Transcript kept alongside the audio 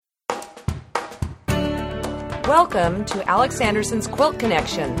Welcome to Alex Anderson's Quilt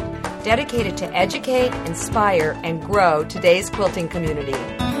Connection, dedicated to educate, inspire, and grow today's quilting community.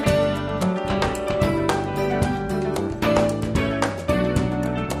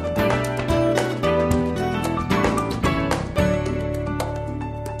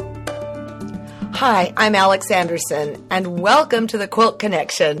 Hi, I'm Alex Anderson, and welcome to the Quilt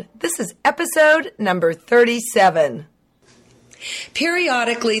Connection. This is episode number 37.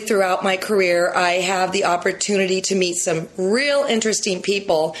 Periodically throughout my career, I have the opportunity to meet some real interesting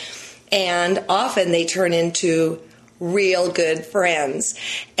people, and often they turn into real good friends.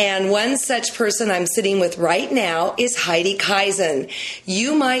 And one such person I'm sitting with right now is Heidi Kaizen.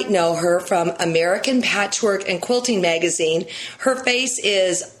 You might know her from American Patchwork and Quilting magazine. Her face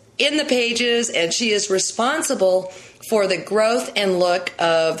is in the pages, and she is responsible for the growth and look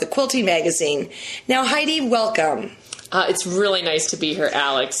of the Quilting magazine. Now, Heidi, welcome. It's really nice to be here,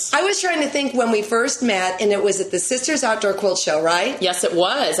 Alex. I was trying to think when we first met, and it was at the Sisters Outdoor Quilt Show, right? Yes, it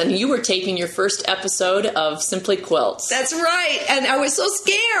was. And you were taping your first episode of Simply Quilts. That's right. And I was so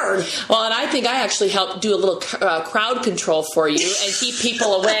scared. Well, and I think I actually helped do a little crowd control for you and keep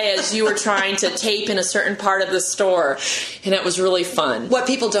people away as you were trying to tape in a certain part of the store. And it was really fun. What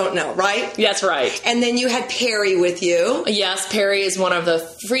people don't know, right? That's right. And then you had Perry with you. Yes, Perry is one of the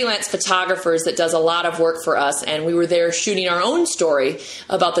freelance photographers that does a lot of work for us. And we were there shooting our own story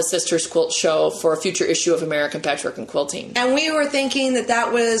about the Sisters Quilt Show for a future issue of American Patchwork and Quilting. And we were thinking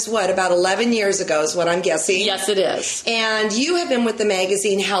that was, about 11 years ago is what I'm guessing. Yes, it is. And you have been with the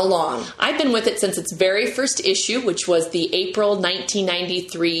magazine how long? I've been with it since its very first issue, which was the April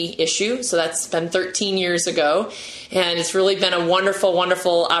 1993 issue. So that's been 13 years ago. And it's really been a wonderful,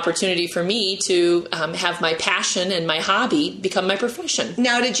 wonderful opportunity for me to have my passion and my hobby become my profession.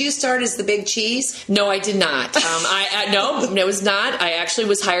 Now, did you start as the Big Cheese? No, I did not. No, it was not. I actually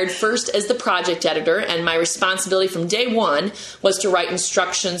was hired first as the project editor, and my responsibility from day one was to write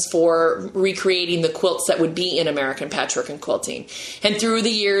instructions for recreating the quilts that would be in American Patchwork and Quilting. And through the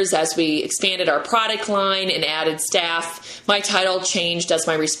years, as we expanded our product line and added staff, my title changed as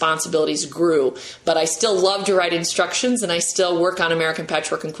my responsibilities grew. But I still love to write instructions, and I still work on American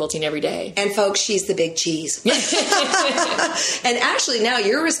Patchwork and Quilting every day. And folks, she's the Big Cheese. And actually now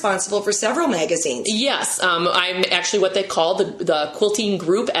you're responsible for several magazines. Yes, I'm actually what they call the quilting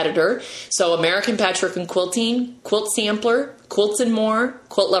group editor. So American Patchwork and Quilting, Quilt Sampler, Quilts and More,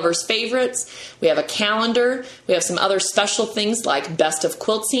 Quilt Lovers Favorites. We have a calendar. We have some other special things like Best of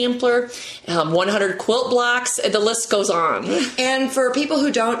Quilt Sampler, 100 quilt blocks. The list goes on. And for people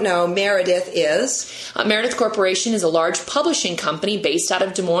who don't know, Meredith is? Meredith Corporation is a large publishing company based out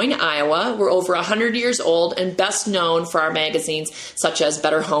of Des Moines, Iowa. We're over 100 years old and best known for our magazines such as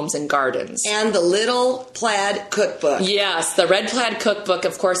Better Homes and Gardens. And the Little Plaid Cookbook. Yes, the Red Plaid Cookbook,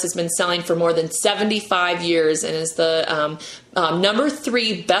 of course, has been selling for more than 75 years and is the number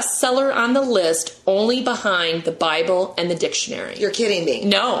 3 bestseller on the list, only behind the Bible and the dictionary. You're kidding me.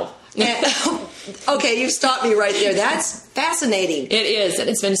 No. Okay, you've stopped me right there. That's fascinating. It is, and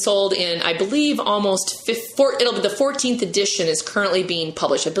it's been sold in, I believe, almost it'll be the 14th edition is currently being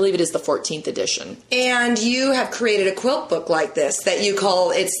published. I believe it is the 14th edition. And you have created a quilt book like this that you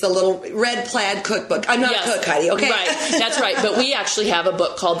call, it's the Little Red Plaid Cookbook. I'm not a cook, Heidi, okay? Right, that's right. But we actually have a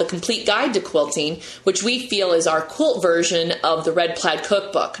book called The Complete Guide to Quilting, which we feel is our quilt version of the Red Plaid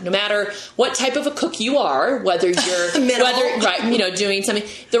Cookbook. No matter what type of a cook you are, whether you're doing something,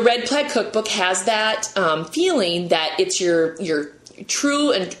 the Red Plaid Cookbook has that feeling that it's your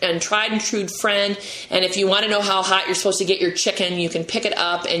true and tried and true friend, and if you want to know how hot you're supposed to get your chicken, you can pick it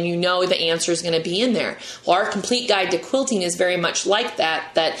up and you know the answer is going to be in there. Well, our Complete Guide to Quilting is very much like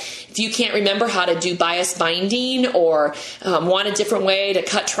that if you can't remember how to do bias binding or want a different way to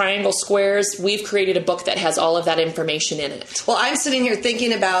cut triangle squares, we've created a book that has all of that information in it. Well, I'm sitting here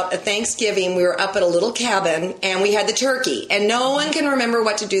thinking about a Thanksgiving. We were up at a little cabin and we had the turkey, and no one can remember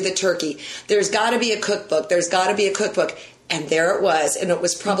what to do the turkey. There's got to be a cookbook. There's got to be a cookbook. And there it was, and it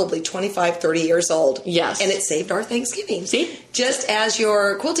was probably 25, 30 years old. Yes. And it saved our Thanksgiving. See? Just as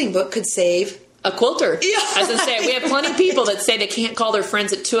your quilting book could save a quilter. Yeah. As I say, we have plenty of people that say they can't call their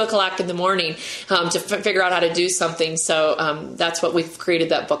friends at 2 o'clock in the morning to figure out how to do something. So that's what we've created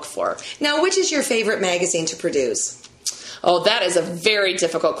that book for. Now, which is your favorite magazine to produce? Oh, that is a very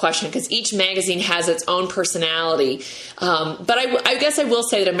difficult question because each magazine has its own personality. But I guess I will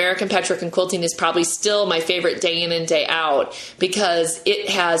say that American Patchwork and Quilting is probably still my favorite day in and day out because it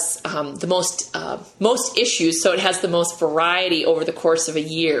has the most issues, so it has the most variety over the course of a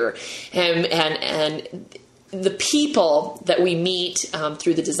year. And the people that we meet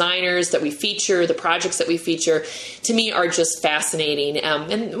through the designers that we feature, the projects that we feature, to me are just fascinating.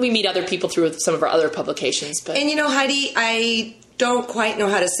 And we meet other people through some of our other publications. And Heidi, I don't quite know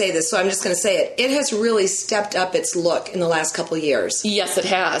how to say this, so I'm just going to say it. It has really stepped up its look in the last couple of years. Yes, it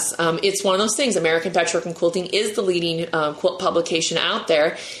has. It's one of those things. American Patchwork and Quilting is the leading quilt publication out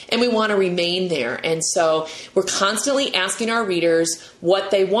there, and we want to remain there. And so we're constantly asking our readers what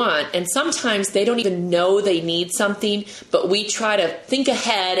they want, and sometimes they don't even know they need something, but we try to think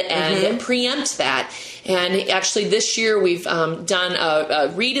ahead and preempt that. And actually this year we've done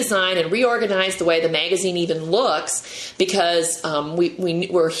a redesign and reorganized the way the magazine even looks, because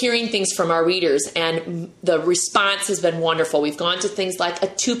we're hearing things from our readers, and the response has been wonderful. We've gone to things like a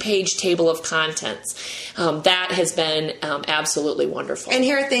 2-page table of contents. That has been absolutely wonderful. And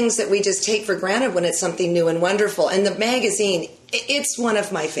here are things that we just take for granted when it's something new and wonderful. And the magazine, it's one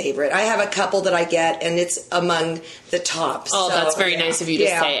of my favorite. I have a couple that I get, and it's among the tops. Oh, so, that's very nice of you to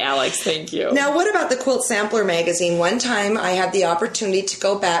say, Alex. Thank you. Now, what about the Quilt Sampler magazine? One time I had the opportunity to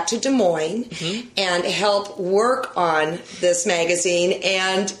go back to Des Moines and help work on this magazine,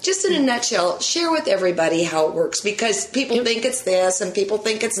 and just in a nutshell, share with everybody how it works, because people think it's this and people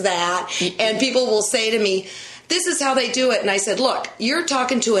think it's that, and people will say to me, this is how they do it. And I said, look, you're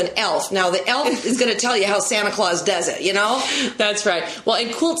talking to an elf. Now, the elf is going to tell you how Santa Claus does it, That's right. Well,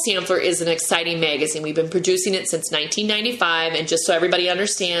 and Quilt Sampler is an exciting magazine. We've been producing it since 1995. And just so everybody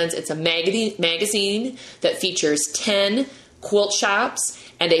understands, it's a magazine that features 10 quilt shops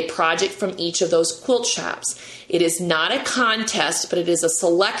and a project from each of those quilt shops. It is not a contest, but it is a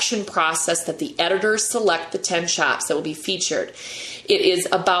selection process that the editors select the 10 shops that will be featured. It is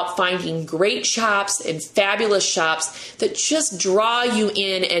about finding great shops and fabulous shops that just draw you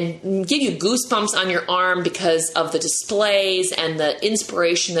in and give you goosebumps on your arm because of the displays and the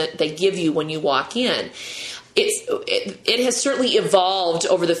inspiration that they give you when you walk in. It has certainly evolved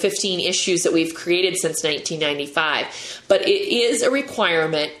over the 15 issues that we've created since 1995, but it is a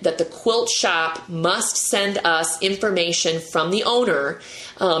requirement that the quilt shop must send us information from the owner,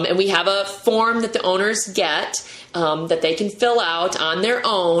 and we have a form that the owners get that they can fill out on their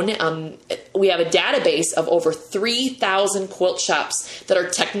own. We have a database of over 3,000 quilt shops that are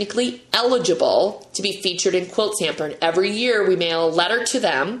technically eligible to be featured in Quilt Sampler, and every year we mail a letter to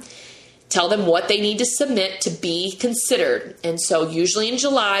them, tell them what they need to submit to be considered. And so usually in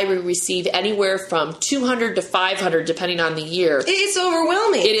July, we receive anywhere from 200 to 500, depending on the year. It's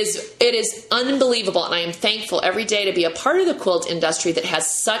overwhelming. It is unbelievable. And I am thankful every day to be a part of the quilt industry that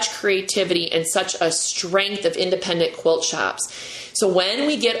has such creativity and such a strength of independent quilt shops. So when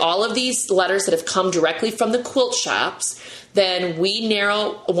we get all of these letters that have come directly from the quilt shops, then we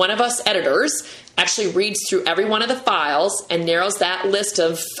narrow, one of us editors actually reads through every one of the files and narrows that list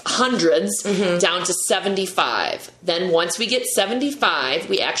of hundreds down to 75. Then once we get 75,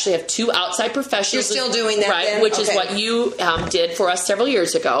 we actually have 2 outside professionals. You're still doing that, right? then? Which is what you did for us several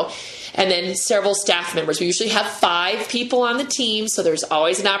years ago. And then several staff members. We usually have 5 people on the team, so there's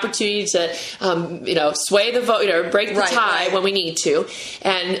always an opportunity to, sway the vote, break the tie when we need to.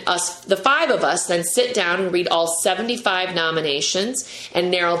 And us, the 5 of us, then sit down and read all 75 nominations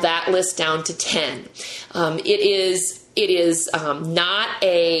and narrow that list down to 10. It is not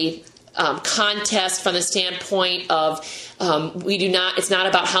a contest from the standpoint of it's not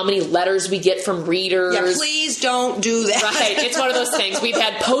about how many letters we get from readers. Yeah, please don't do that. Right. It's one of those things. We've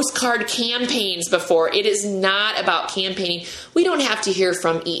had postcard campaigns before. It is not about campaigning. We don't have to hear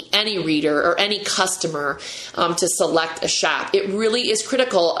from any reader or any customer to select a shop. It really is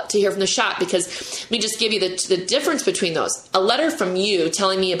critical to hear from the shop, because let me just give you the difference between those. A letter from you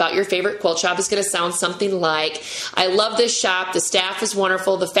telling me about your favorite quilt shop is going to sound something like, I love this shop, the staff is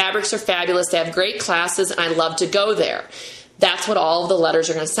wonderful, the fabrics are fabulous, they have great classes, and I love to go there. That's what all of the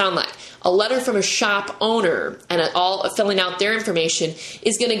letters are going to sound like. A letter from a shop owner and all filling out their information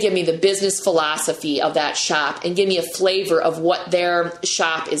is going to give me the business philosophy of that shop and give me a flavor of what their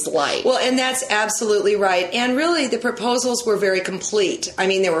shop is like. Well, and that's absolutely right. And really, the proposals were very complete. I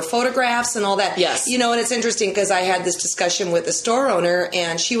mean, there were photographs and all that. Yes. And it's interesting because I had this discussion with the store owner,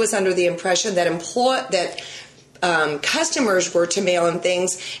 and she was under the impression that customers were to mail in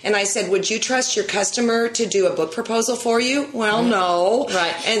things, and I said, would you trust your customer to do a book proposal for you? Well, no.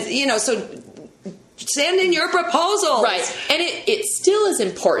 Right. And, so send in your proposals. Right. And it still is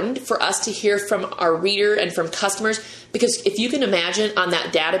important for us to hear from our reader and from customers, because if you can imagine, on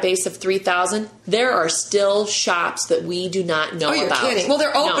that database of 3,000, there are still shops that we do not know about. Oh, you're kidding. Well,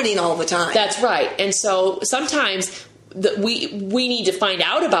 they're opening all the time. That's right. And so sometimes we need to find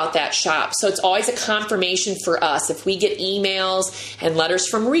out about that shop. So it's always a confirmation for us. If we get emails and letters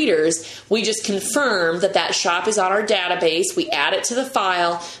from readers, we just confirm that shop is on our database. We add it to the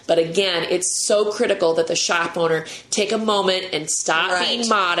file. But again, it's so critical that the shop owner take a moment and stop being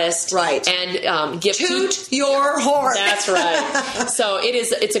modest. Right. And give toot your horn. That's right. So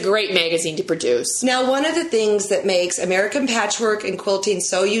it's a great magazine to produce. Now, one of the things that makes American Patchwork and Quilting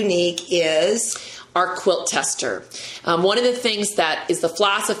so unique is our quilt tester. One of the things that is the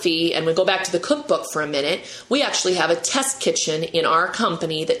philosophy, and we go back to the cookbook for a minute, we actually have a test kitchen in our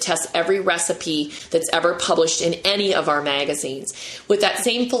company that tests every recipe that's ever published in any of our magazines. With that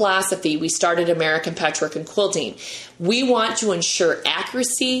same philosophy, we started American Patchwork and Quilting. We want to ensure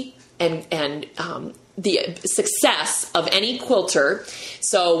accuracy and the success of any quilter,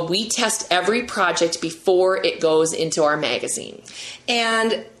 so we test every project before it goes into our magazine.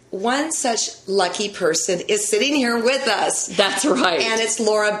 And one such lucky person is sitting here with us. That's right. And it's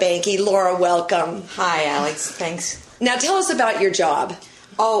Laura Banky. Laura, welcome. Hi, Alex. Thanks. Now tell us about your job.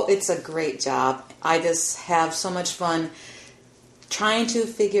 Oh, it's a great job. I just have so much fun trying to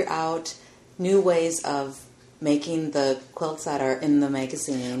figure out new ways of making the quilts that are in the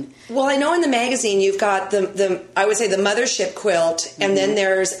magazine. Well, I know in the magazine you've got the I would say the mothership quilt, and then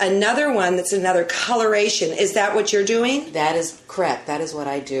there's another one that's another coloration. Is that what you're doing? That is correct. That is what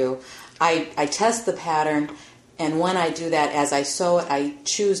I do. I test the pattern, and when I do that, as I sew it, I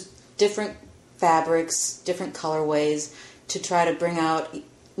choose different fabrics, different colorways to try to bring out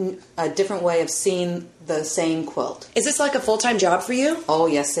a different way of seeing the same quilt. Is this like a full-time job for you? Oh,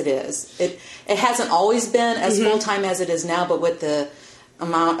 yes, it is. It hasn't always been as full-time as it is now, but with the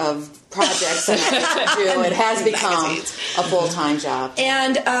amount of projects that I do, it has become a full-time job.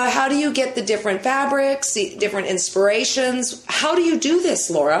 And how do you get the different fabrics, the different inspirations? How do you do this,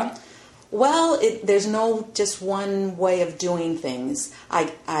 Laura? Well, there's no just one way of doing things.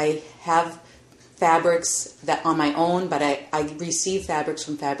 I have fabrics that on my own, but I receive fabrics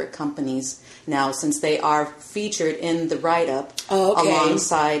from fabric companies now, since they are featured in the write-up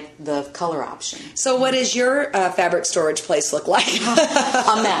alongside the color option. So what does your fabric storage place look like?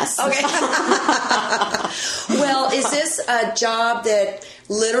 A mess. Okay. Well, is this a job that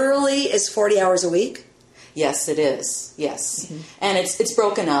literally is 40 hours a week? Yes, it is. Yes. And it's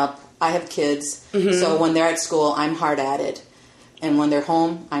broken up. I have kids, so when they're at school, I'm hard at it. And when they're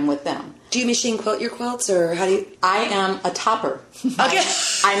home, I'm with them. Do you machine quilt your quilts, or how do you? I am a topper. Okay.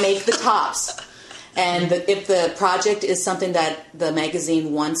 I make the tops. And if the project is something that the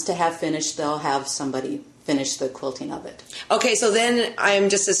magazine wants to have finished, they'll have somebody finish the quilting of it. Okay, so then I'm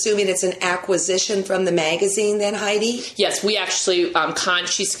just assuming it's an acquisition from the magazine then, Heidi? Yes, we actually,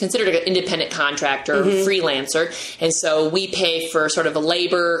 she's considered an independent contractor, freelancer, and so we pay for sort of a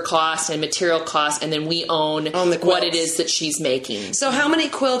labor cost and material cost, and then we own what it is that she's making. So how many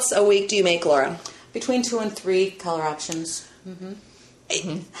quilts a week do you make, Laura? Between 2 and 3 color options.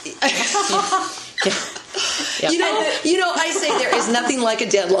 Yeah. You know, I say there is nothing like a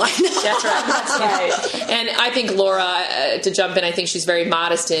deadline. That's right. That's right. And I think Laura, to jump in, I think she's very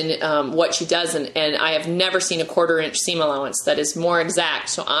modest in what she does, and I have never seen a 1/4 inch seam allowance that is more exact.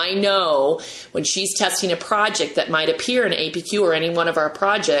 So I know when she's testing a project that might appear in APQ or any one of our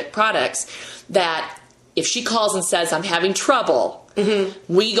products, that if she calls and says, I'm having trouble,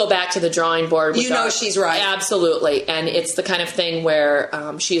 we go back to the drawing board. You know she's right. Absolutely. And it's the kind of thing where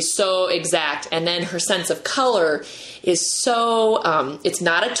she is so exact. And then her sense of color is so, it's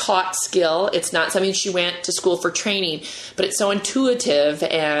not a taught skill. It's not something she went to school for training, but it's so intuitive.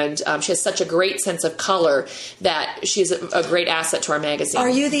 And she has such a great sense of color that she's a great asset to our magazine. Are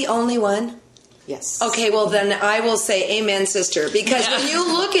you the only one? Yes. Okay, well then I will say amen, sister, because when you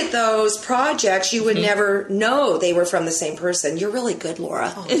look at those projects, you would never know they were from the same person. You're really good,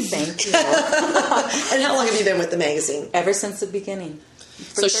 Laura. Oh, thank you. And how long have you been with the magazine? Ever since the beginning.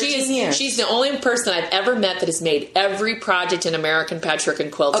 So she's the only person I've ever met that has made every project in American Patchwork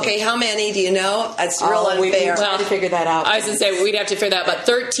and Quilting. Okay, how many do you know? That's real unfair. We have to figure that out. I was going to say, we'd have to figure that out. But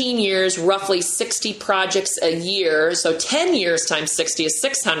 13 years, roughly 60 projects a year. So 10 years times 60 is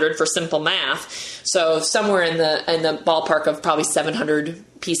 600 for simple math. So somewhere in the ballpark of probably 700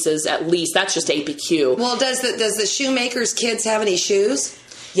 pieces at least. That's just APQ. Well, does the shoemaker's kids have any shoes?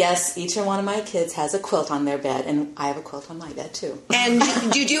 Yes, each one of my kids has a quilt on their bed, and I have a quilt on my bed, too. And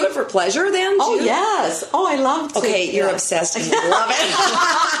do you do it for pleasure, then? Oh, yes. Oh, I love to. Okay, you're obsessed and you love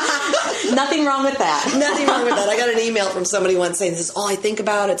it. Nothing wrong with that. Nothing wrong with that. I got an email from somebody once saying, this is all I think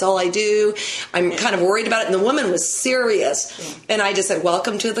about. It's all I do. I'm kind of worried about it. And the woman was serious. Yeah. And I just said,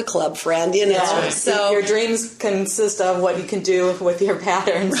 welcome to the club, friend. You know? Yeah. So your dreams consist of what you can do with your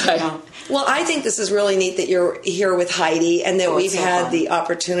patterns. Right. You know? Well, I think this is really neat that you're here with Heidi and that we've had the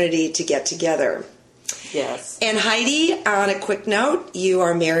opportunity to get together. Yes. And Heidi, on a quick note, you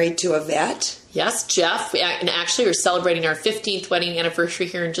are married to a vet. Yes, Jeff. And actually, we're celebrating our 15th wedding anniversary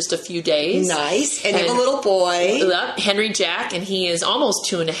here in just a few days. Nice. And you have a little boy. Henry Jack, and he is almost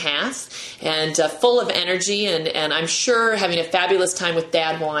 2.5 and full of energy. And I'm sure having a fabulous time with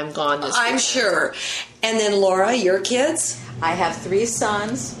Dad while I'm gone this weekend. I'm sure. And then, Laura, your kids? I have 3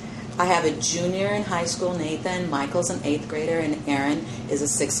 sons. I have a junior in high school, Nathan. Michael's an 8th grader, and Aaron is a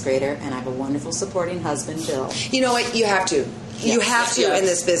 6th grader. And I have a wonderful supporting husband, Bill. You know what? You have to. You have to in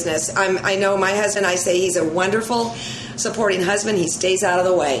this business. I know my husband, I say he's a wonderful supporting husband. He stays out of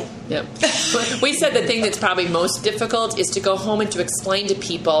the way. Yep. We said the thing that's probably most difficult is to go home and to explain to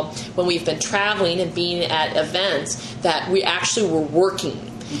people when we've been traveling and being at events that we actually were working.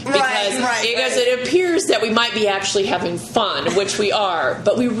 Because it appears that we might be actually having fun, which we are,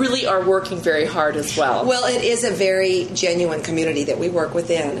 but we really are working very hard as well. Well, it is a very genuine community that we work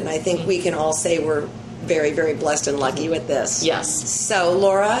within, and I think we can all say we're very, very blessed and lucky with this. Yes. So,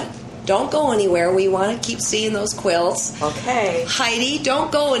 Laura, don't go anywhere. We want to keep seeing those quilts. Okay. Heidi,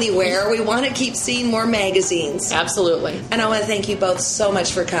 don't go anywhere. We want to keep seeing more magazines. Absolutely. And I want to thank you both so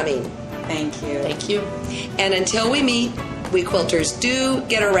much for coming. Thank you. Thank you. And until we meet, we quilters do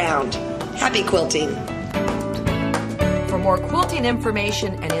get around. Happy quilting. For more quilting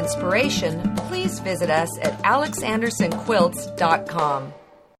information and inspiration, please visit us at alexandersonquilts.com.